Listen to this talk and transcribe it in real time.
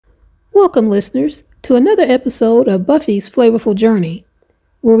Welcome, listeners, to another episode of Buffy's Flavorful Journey,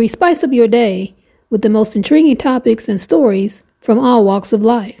 where we spice up your day with the most intriguing topics and stories from all walks of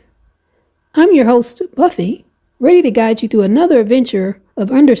life. I'm your host, Buffy, ready to guide you through another adventure of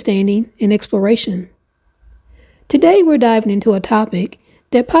understanding and exploration. Today, we're diving into a topic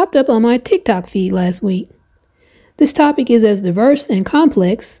that popped up on my TikTok feed last week. This topic is as diverse and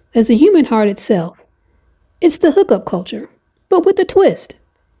complex as the human heart itself. It's the hookup culture, but with a twist.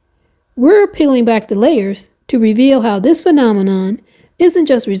 We're peeling back the layers to reveal how this phenomenon isn't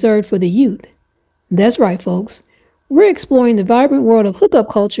just reserved for the youth. That's right, folks. We're exploring the vibrant world of hookup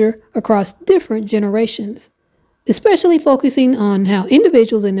culture across different generations, especially focusing on how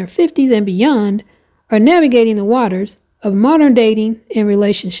individuals in their 50s and beyond are navigating the waters of modern dating and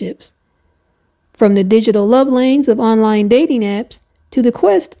relationships. From the digital love lanes of online dating apps to the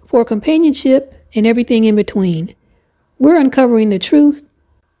quest for companionship and everything in between, we're uncovering the truth,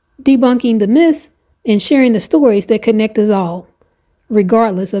 debunking the myths, and sharing the stories that connect us all,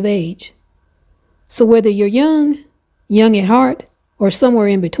 regardless of age. So whether you're young at heart, or somewhere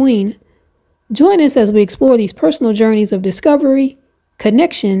in between, join us as we explore these personal journeys of discovery,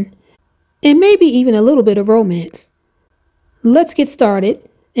 connection, and maybe even a little bit of romance. Let's get started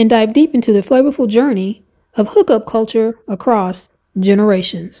and dive deep into the flavorful journey of hookup culture across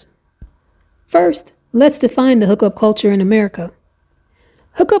generations. First, let's define the hookup culture in America.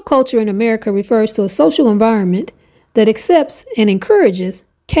 Hookup culture in America refers to a social environment that accepts and encourages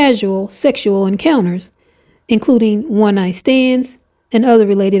casual sexual encounters, including one-night stands and other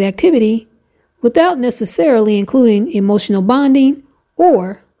related activity, without necessarily including emotional bonding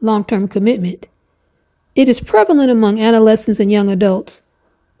or long-term commitment. It is prevalent among adolescents and young adults,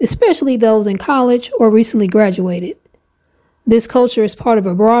 especially those in college or recently graduated. This culture is part of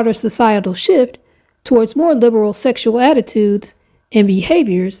a broader societal shift towards more liberal sexual attitudes and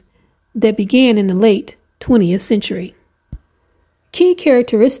behaviors that began in the late 20th century. Key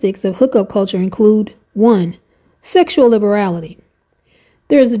characteristics of hookup culture include 1. Sexual liberality.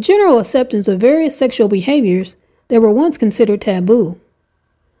 There is a general acceptance of various sexual behaviors that were once considered taboo.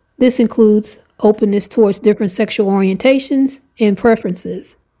 This includes openness towards different sexual orientations and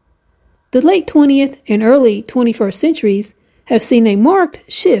preferences. The late 20th and early 21st centuries have seen a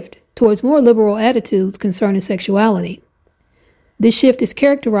marked shift towards more liberal attitudes concerning sexuality. This shift is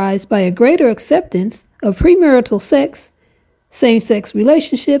characterized by a greater acceptance of premarital sex, same-sex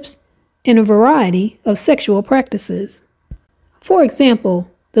relationships, and a variety of sexual practices. For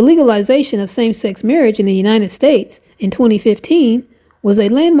example, the legalization of same-sex marriage in the United States in 2015 was a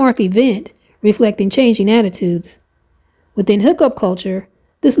landmark event reflecting changing attitudes. Within hookup culture,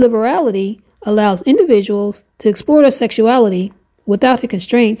 this liberality allows individuals to explore their sexuality without the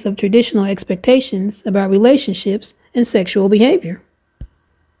constraints of traditional expectations about relationships and sexual behavior.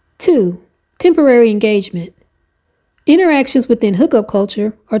 2. Temporary engagement. Interactions within hookup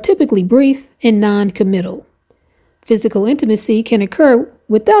culture are typically brief and non-committal. Physical intimacy can occur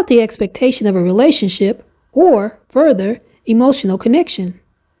without the expectation of a relationship or, further, emotional connection.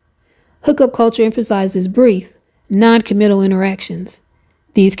 Hookup culture emphasizes brief, non-committal interactions.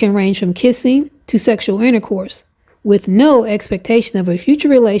 These can range from kissing to sexual intercourse, with no expectation of a future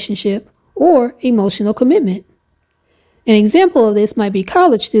relationship or emotional commitment. An example of this might be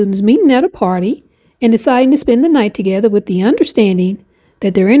college students meeting at a party and deciding to spend the night together with the understanding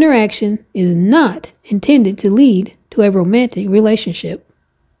that their interaction is not intended to lead to a romantic relationship.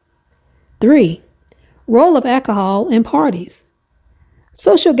 3. Role of alcohol and parties.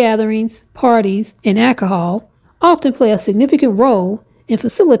 Social gatherings, parties, and alcohol often play a significant role in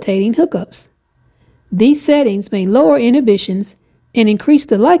facilitating hookups. These settings may lower inhibitions and increase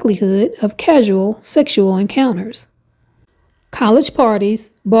the likelihood of casual sexual encounters. College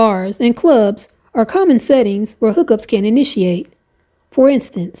parties, bars, and clubs are common settings where hookups can initiate. For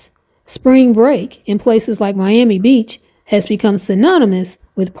instance, spring break in places like Miami Beach has become synonymous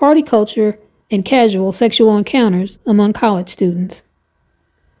with party culture and casual sexual encounters among college students.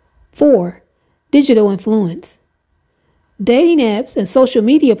 4. Digital influence. Dating apps and social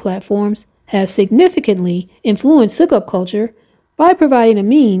media platforms have significantly influenced hookup culture by providing a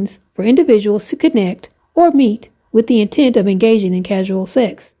means for individuals to connect or meet with the intent of engaging in casual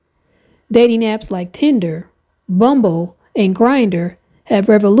sex. Dating apps like Tinder, Bumble, and Grindr have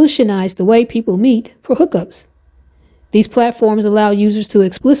revolutionized the way people meet for hookups. These platforms allow users to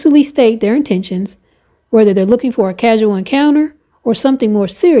explicitly state their intentions, whether they're looking for a casual encounter or something more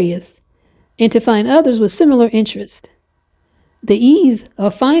serious, and to find others with similar interests. The ease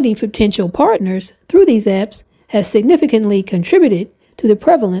of finding potential partners through these apps has significantly contributed to the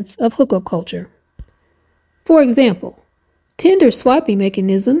prevalence of hookup culture. For example, Tinder's swiping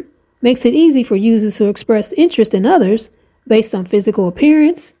mechanism makes it easy for users to express interest in others based on physical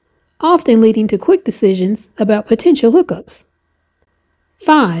appearance, often leading to quick decisions about potential hookups.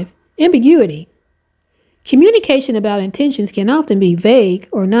 5. Ambiguity. Communication about intentions can often be vague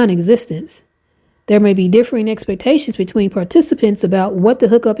or non-existent. There may be differing expectations between participants about what the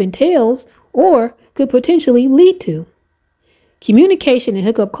hookup entails or could potentially lead to. Communication in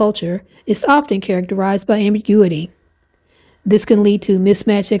hookup culture is often characterized by ambiguity. This can lead to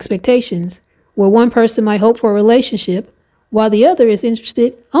mismatched expectations, where one person might hope for a relationship while the other is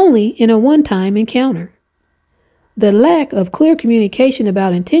interested only in a one-time encounter. The lack of clear communication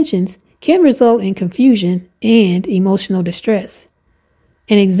about intentions can result in confusion and emotional distress.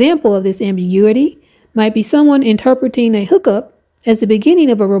 An example of this ambiguity might be someone interpreting a hookup as the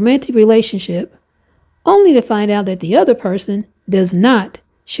beginning of a romantic relationship, only to find out that the other person does not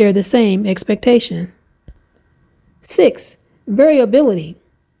share the same expectation. 6. Variability.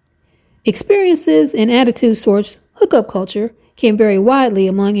 Experiences and attitudes towards hookup culture can vary widely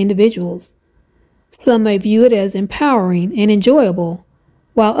among individuals. Some may view it as empowering and enjoyable,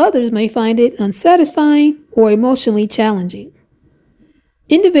 while others may find it unsatisfying or emotionally challenging.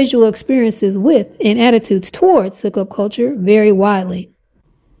 Individual experiences with and attitudes towards hookup culture vary widely.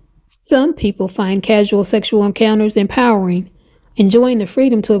 Some people find casual sexual encounters empowering, enjoying the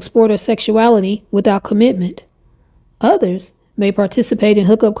freedom to explore their sexuality without commitment. Others may participate in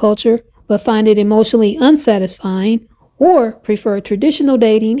hookup culture but find it emotionally unsatisfying or prefer traditional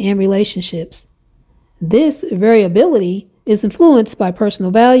dating and relationships. This variability is influenced by personal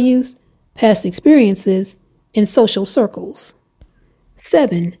values, past experiences, and social circles.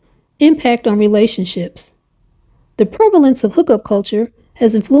 7. Impact on relationships. The prevalence of hookup culture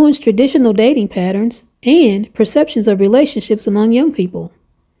has influenced traditional dating patterns and perceptions of relationships among young people.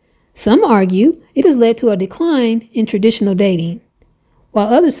 Some argue it has led to a decline in traditional dating, while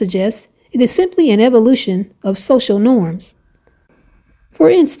others suggest it is simply an evolution of social norms. For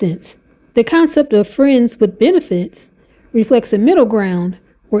instance, the concept of friends with benefits reflects a middle ground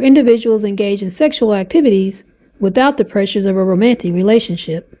where individuals engage in sexual activities without the pressures of a romantic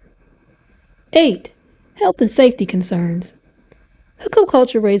relationship. 8. Health and safety concerns. Hookup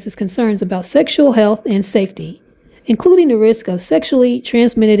culture raises concerns about sexual health and safety, including the risk of sexually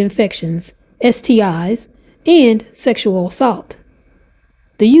transmitted infections, STIs, and sexual assault.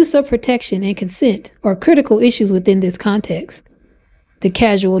 The use of protection and consent are critical issues within this context. The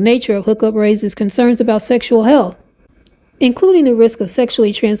casual nature of hookup raises concerns about sexual health, including the risk of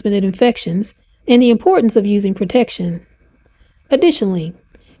sexually transmitted infections and the importance of using protection. Additionally,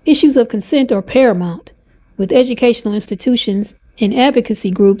 issues of consent are paramount, with educational institutions and advocacy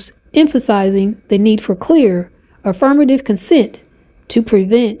groups emphasizing the need for clear, affirmative consent to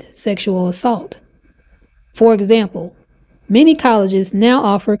prevent sexual assault. For example, many colleges now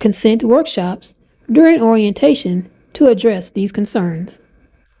offer consent workshops during orientation to address these concerns.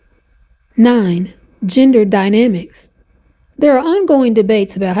 9. Gender dynamics. There are ongoing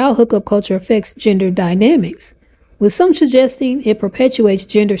debates about how hookup culture affects gender dynamics, with some suggesting it perpetuates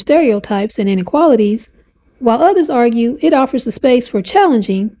gender stereotypes and inequalities, while others argue it offers a space for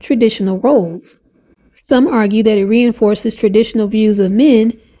challenging traditional roles. Some argue that it reinforces traditional views of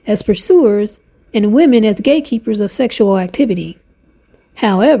men as pursuers and women as gatekeepers of sexual activity.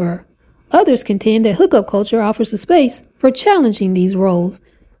 However, others contend that hookup culture offers a space for challenging these roles,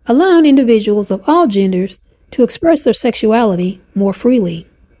 allowing individuals of all genders to express their sexuality more freely.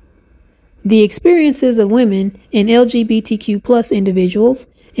 The experiences of women and LGBTQ+ individuals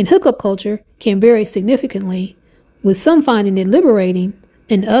in hookup culture can vary significantly, with some finding it liberating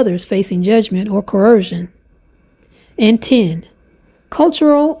and others facing judgment or coercion. And 10.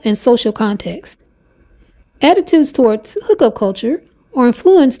 Cultural and social context. Attitudes towards hookup culture are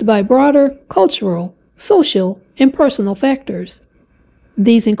influenced by broader cultural, social, and personal factors.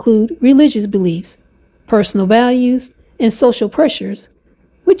 These include religious beliefs, personal values, and social pressures,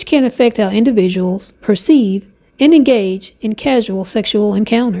 which can affect how individuals perceive and engage in casual sexual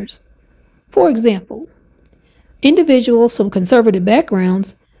encounters. For example, individuals from conservative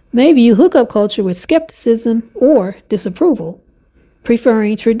backgrounds may view hookup culture with skepticism or disapproval,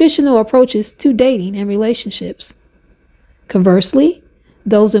 preferring traditional approaches to dating and relationships. Conversely,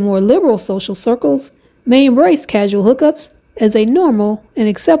 those in more liberal social circles may embrace casual hookups as a normal and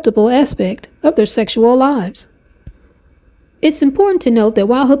acceptable aspect of their sexual lives. It's important to note that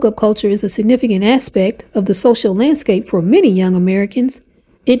while hookup culture is a significant aspect of the social landscape for many young Americans,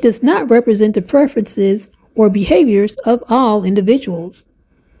 it does not represent the preferences or behaviors of all individuals.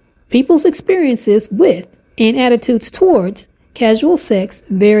 People's experiences with and attitudes towards casual sex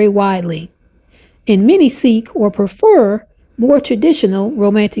vary widely, and many seek or prefer more traditional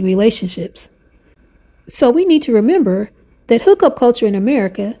romantic relationships. So we need to remember that hookup culture in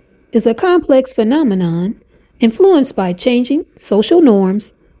America is a complex phenomenon influenced by changing social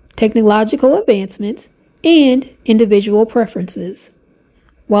norms, technological advancements, and individual preferences.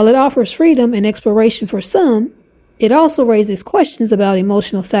 While it offers freedom and exploration for some, it also raises questions about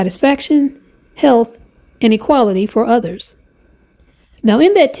emotional satisfaction, health, and equality for others. Now,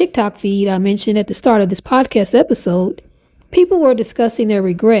 in that TikTok feed I mentioned at the start of this podcast episode, people were discussing their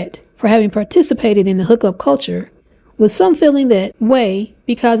regret for having participated in the hookup culture, with some feeling that way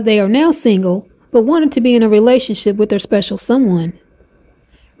because they are now single but wanted to be in a relationship with their special someone.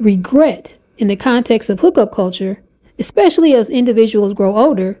 Regret in the context of hookup culture, especially as individuals grow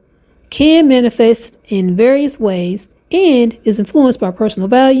older, can manifest in various ways and is influenced by personal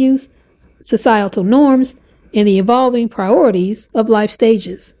values, societal norms, and the evolving priorities of life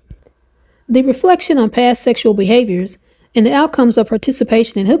stages. The reflection on past sexual behaviors and the outcomes of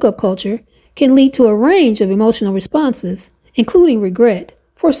participation in hookup culture can lead to a range of emotional responses, including regret,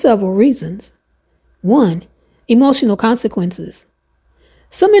 for several reasons. 1. Emotional consequences.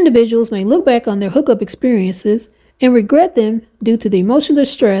 Some individuals may look back on their hookup experiences and regret them due to the emotional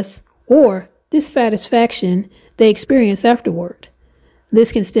distress or dissatisfaction they experience afterward.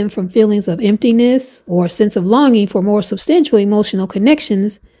 This can stem from feelings of emptiness or a sense of longing for more substantial emotional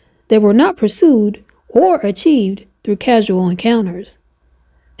connections that were not pursued or achieved through casual encounters.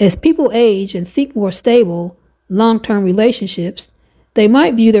 As people age and seek more stable, long-term relationships, they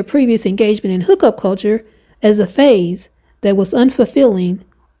might view their previous engagement in hookup culture as a phase that was unfulfilling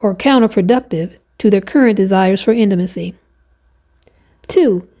or counterproductive to their current desires for intimacy.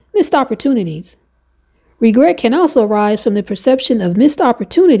 2. Missed opportunities. Regret can also arise from the perception of missed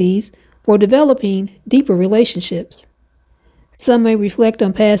opportunities for developing deeper relationships. Some may reflect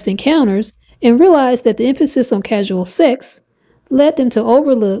on past encounters and realize that the emphasis on casual sex led them to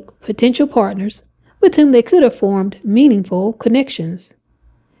overlook potential partners with whom they could have formed meaningful connections.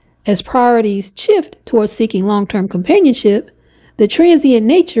 As priorities shift towards seeking long-term companionship, the transient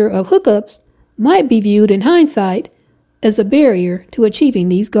nature of hookups might be viewed in hindsight as a barrier to achieving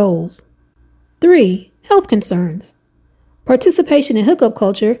these goals. 3. Health concerns. Participation in hookup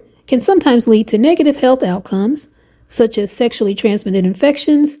culture can sometimes lead to negative health outcomes, such as sexually transmitted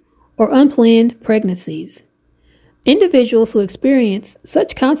infections or unplanned pregnancies. Individuals who experience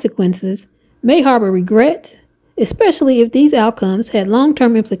such consequences may harbor regret, especially if these outcomes had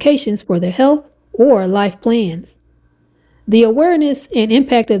long-term implications for their health or life plans. The awareness and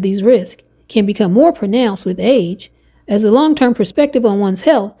impact of these risks can become more pronounced with age, as the long-term perspective on one's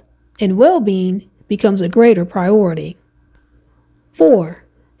health and well-being becomes a greater priority. 4.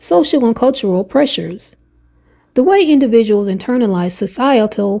 Social and cultural pressures. The way individuals internalize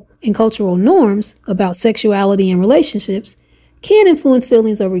societal and cultural norms about sexuality and relationships can influence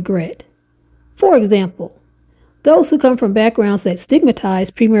feelings of regret. For example, those who come from backgrounds that stigmatize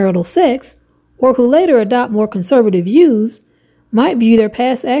premarital sex or who later adopt more conservative views might view their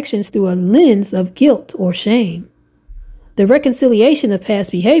past actions through a lens of guilt or shame. The reconciliation of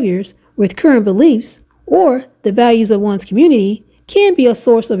past behaviors with current beliefs or the values of one's community can be a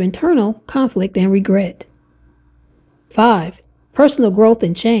source of internal conflict and regret. 5. Personal growth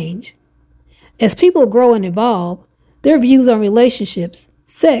and change. As people grow and evolve, their views on relationships,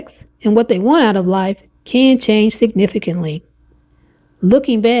 sex, and what they want out of life can change significantly.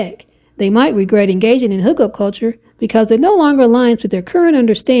 Looking back, they might regret engaging in hookup culture because it no longer aligns with their current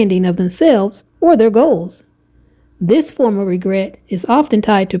understanding of themselves or their goals. This form of regret is often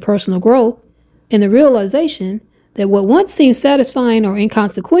tied to personal growth and the realization that what once seemed satisfying or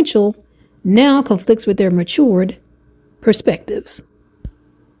inconsequential now conflicts with their matured perspectives.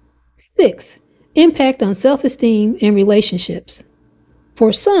 6. Impact on self-esteem and relationships.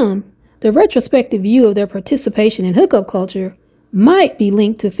 For some, the retrospective view of their participation in hookup culture might be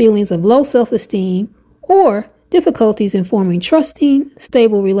linked to feelings of low self-esteem or difficulties in forming trusting,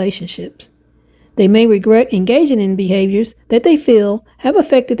 stable relationships. They may regret engaging in behaviors that they feel have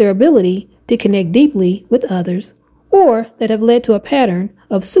affected their ability to connect deeply with others or that have led to a pattern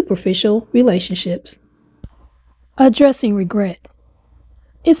of superficial relationships. Addressing regret.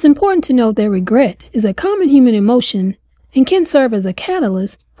 It's important to note that regret is a common human emotion and can serve as a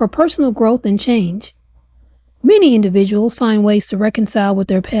catalyst for personal growth and change. Many individuals find ways to reconcile with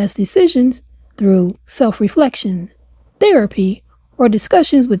their past decisions through self-reflection, therapy, or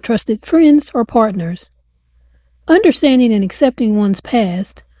discussions with trusted friends or partners. Understanding and accepting one's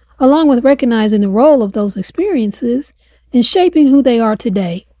past, along with recognizing the role of those experiences in shaping who they are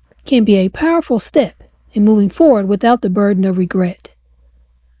today, can be a powerful step in moving forward without the burden of regret.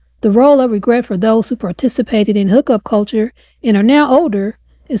 The role of regret for those who participated in hookup culture and are now older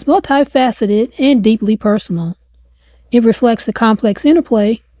is multifaceted and deeply personal. It reflects the complex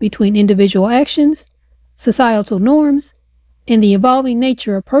interplay between individual actions, societal norms, and the evolving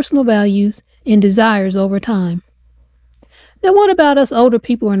nature of personal values and desires over time. Now, what about us older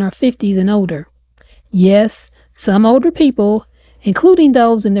people in our 50s and older? Yes, some older people, including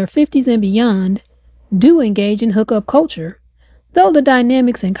those in their 50s and beyond, do engage in hookup culture, though the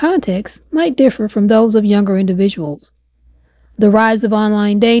dynamics and context might differ from those of younger individuals. The rise of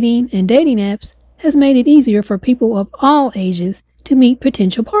online dating and dating apps has made it easier for people of all ages to meet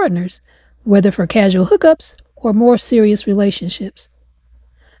potential partners, whether for casual hookups or more serious relationships.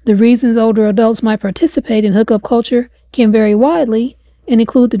 The reasons older adults might participate in hookup culture can vary widely and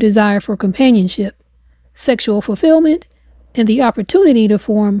include the desire for companionship, sexual fulfillment, and the opportunity to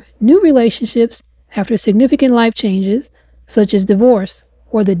form new relationships after significant life changes, such as divorce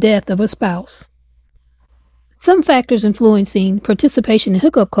or the death of a spouse. Some factors influencing participation in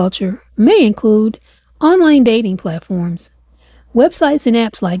hookup culture may include online dating platforms. Websites and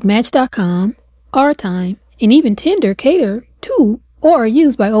apps like Match.com, OurTime, and even Tinder cater to or are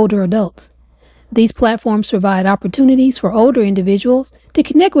used by older adults. These platforms provide opportunities for older individuals to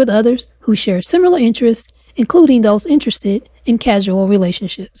connect with others who share similar interests, including those interested in casual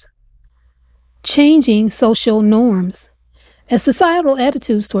relationships. Changing social norms. As societal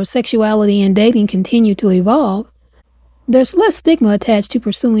attitudes towards sexuality and dating continue to evolve, there's less stigma attached to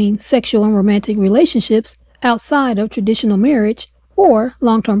pursuing sexual and romantic relationships outside of traditional marriage or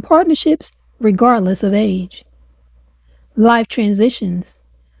long-term partnerships, regardless of age. Life transitions.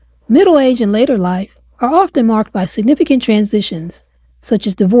 Middle age and later life are often marked by significant transitions, such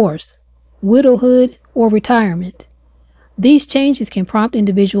as divorce, widowhood, or retirement. These changes can prompt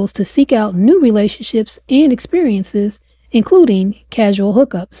individuals to seek out new relationships and experiences, including casual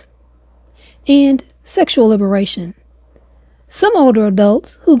hookups. And sexual liberation. Some older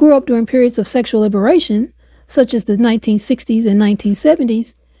adults who grew up during periods of sexual liberation, such as the 1960s and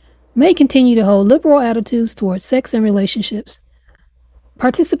 1970s, may continue to hold liberal attitudes towards sex and relationships,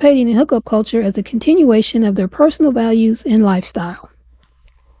 participating in hookup culture as a continuation of their personal values and lifestyle.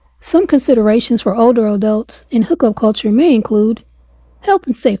 Some considerations for older adults in hookup culture may include health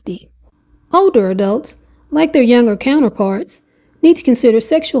and safety. Older adults, like their younger counterparts, need to consider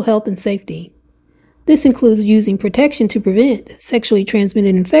sexual health and safety. This includes using protection to prevent sexually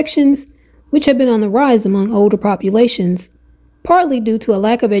transmitted infections, which have been on the rise among older populations, partly due to a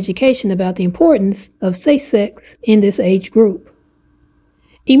lack of education about the importance of safe sex in this age group.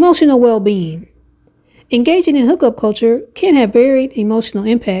 Emotional well-being. Engaging in hookup culture can have varied emotional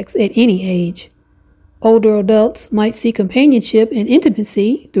impacts at any age. Older adults might seek companionship and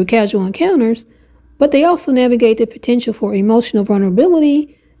intimacy through casual encounters, but they also navigate the potential for emotional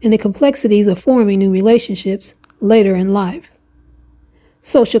vulnerability and the complexities of forming new relationships later in life.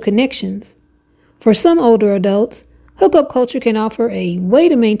 Social connections. For some older adults, hookup culture can offer a way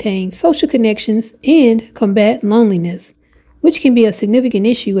to maintain social connections and combat loneliness, which can be a significant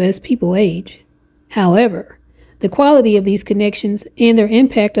issue as people age. However, the quality of these connections and their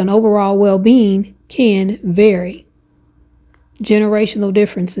impact on overall well-being can vary. Generational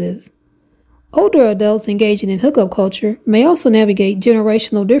differences. Older adults engaging in hookup culture may also navigate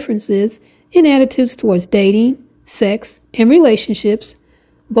generational differences in attitudes towards dating, sex, and relationships,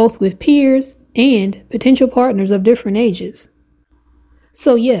 both with peers and potential partners of different ages.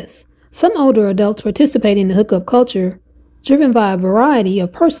 So yes, some older adults participate in the hookup culture, driven by a variety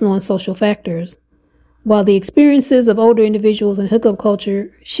of personal and social factors. While the experiences of older individuals in hookup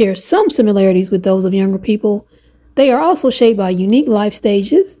culture share some similarities with those of younger people, they are also shaped by unique life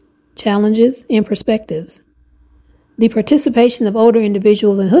stages, challenges, and perspectives. The participation of older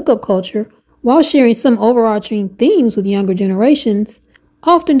individuals in hookup culture, while sharing some overarching themes with younger generations,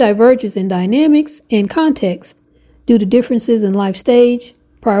 often diverges in dynamics and context due to differences in life stage,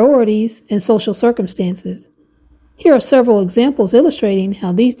 priorities, and social circumstances. Here are several examples illustrating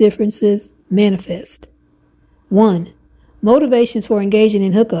how these differences manifest. 1. Motivations for engaging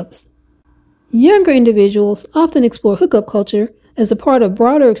in hookups. Younger individuals often explore hookup culture as a part of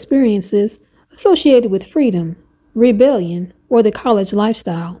broader experiences associated with freedom, rebellion, or the college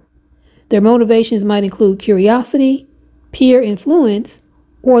lifestyle. Their motivations might include curiosity, peer influence,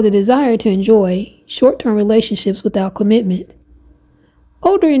 or the desire to enjoy short-term relationships without commitment.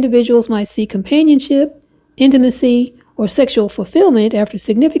 Older individuals might seek companionship, intimacy, or sexual fulfillment after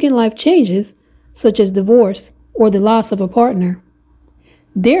significant life changes, such as divorce or the loss of a partner.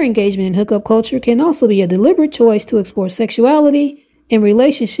 Their engagement in hookup culture can also be a deliberate choice to explore sexuality and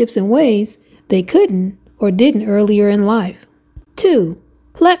relationships in ways they couldn't or didn't earlier in life. 2.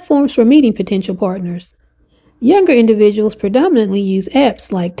 Platforms for meeting potential partners. Younger individuals predominantly use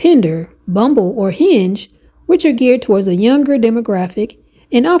apps like Tinder, Bumble, or Hinge, which are geared towards a younger demographic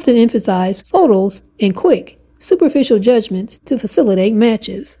and often emphasize photos and quick, superficial judgments to facilitate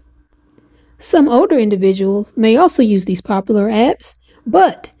matches. Some older individuals may also use these popular apps,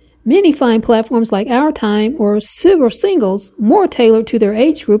 but many find platforms like Our Time or Silver Singles more tailored to their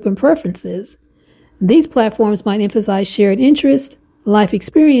age group and preferences. These platforms might emphasize shared interests, life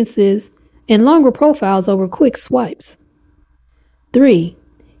experiences, and longer profiles over quick swipes. 3.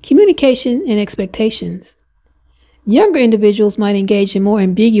 Communication and expectations. Younger individuals might engage in more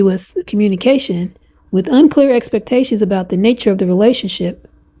ambiguous communication with unclear expectations about the nature of the relationship.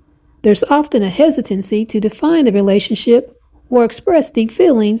 There's often a hesitancy to define the relationship or express deep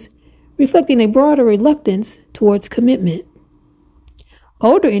feelings, reflecting a broader reluctance towards commitment.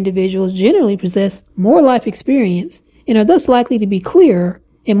 Older individuals generally possess more life experience and are thus likely to be clearer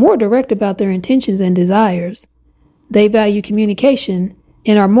and more direct about their intentions and desires. They value communication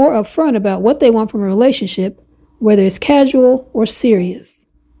and are more upfront about what they want from a relationship, whether it's casual or serious.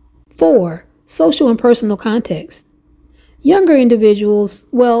 4. Social and personal context. Younger individuals,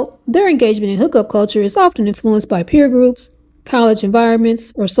 their engagement in hookup culture is often influenced by peer groups, college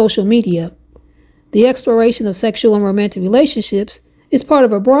environments, or social media. The exploration of sexual and romantic relationships is part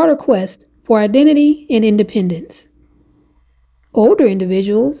of a broader quest for identity and independence. Older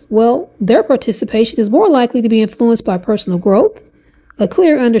individuals, their participation is more likely to be influenced by personal growth, a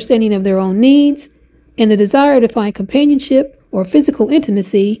clear understanding of their own needs, and the desire to find companionship or physical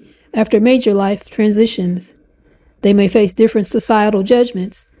intimacy after major life transitions. They may face different societal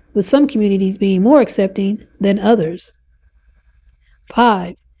judgments, with some communities being more accepting than others.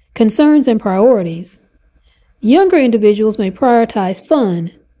 5. Concerns and priorities. Younger individuals may prioritize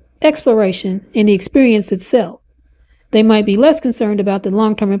fun, exploration, and the experience itself. They might be less concerned about the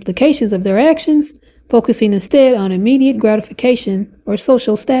long-term implications of their actions, focusing instead on immediate gratification or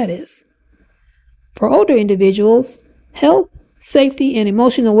social status. For older individuals, health, safety, and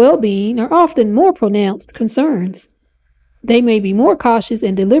emotional well-being are often more pronounced concerns. They may be more cautious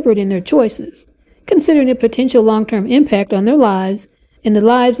and deliberate in their choices, considering the potential long-term impact on their lives and the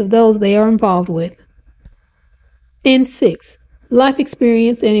lives of those they are involved with. And 6. Life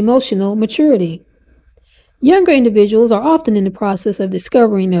experience and emotional maturity. Younger individuals are often in the process of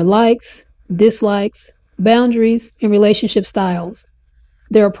discovering their likes, dislikes, boundaries, and relationship styles.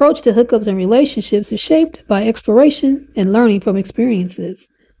 Their approach to hookups and relationships is shaped by exploration and learning from experiences,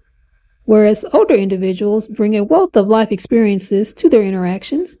 whereas older individuals bring a wealth of life experiences to their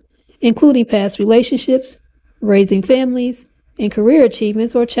interactions, including past relationships, raising families, and career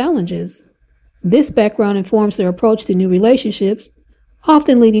achievements or challenges. This background informs their approach to new relationships,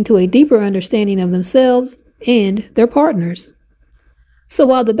 often leading to a deeper understanding of themselves and their partners. So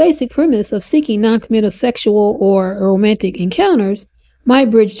while the basic premise of seeking non-committal sexual or romantic encounters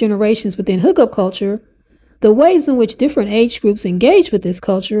might bridge generations within hookup culture, the ways in which different age groups engage with this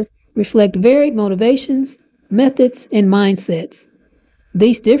culture reflect varied motivations, methods, and mindsets.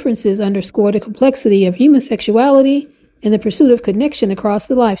 These differences underscore the complexity of human sexuality and the pursuit of connection across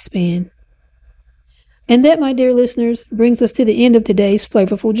the lifespan. And that, my dear listeners, brings us to the end of today's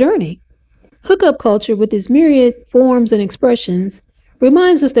flavorful journey. Hookup culture, with its myriad forms and expressions,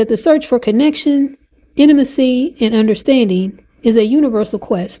 reminds us that the search for connection, intimacy, and understanding is a universal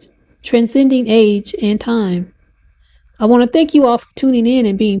quest, transcending age and time. I want to thank you all for tuning in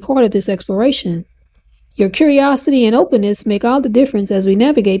and being part of this exploration. Your curiosity and openness make all the difference as we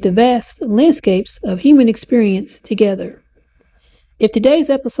navigate the vast landscapes of human experience together. If today's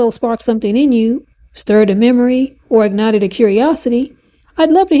episode sparked something in you, stirred a memory, or ignited a curiosity,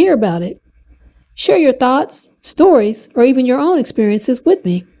 I'd love to hear about it. Share your thoughts, stories, or even your own experiences with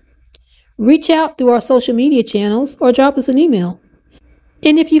me. Reach out through our social media channels or drop us an email.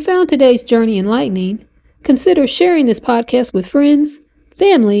 And if you found today's journey enlightening, consider sharing this podcast with friends,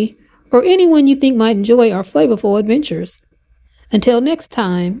 family, or anyone you think might enjoy our flavorful adventures. Until next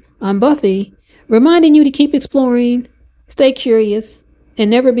time, I'm Buffy, reminding you to keep exploring, stay curious, and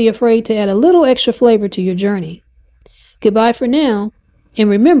never be afraid to add a little extra flavor to your journey. Goodbye for now, and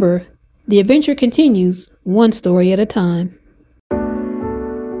remember, the adventure continues one story at a time.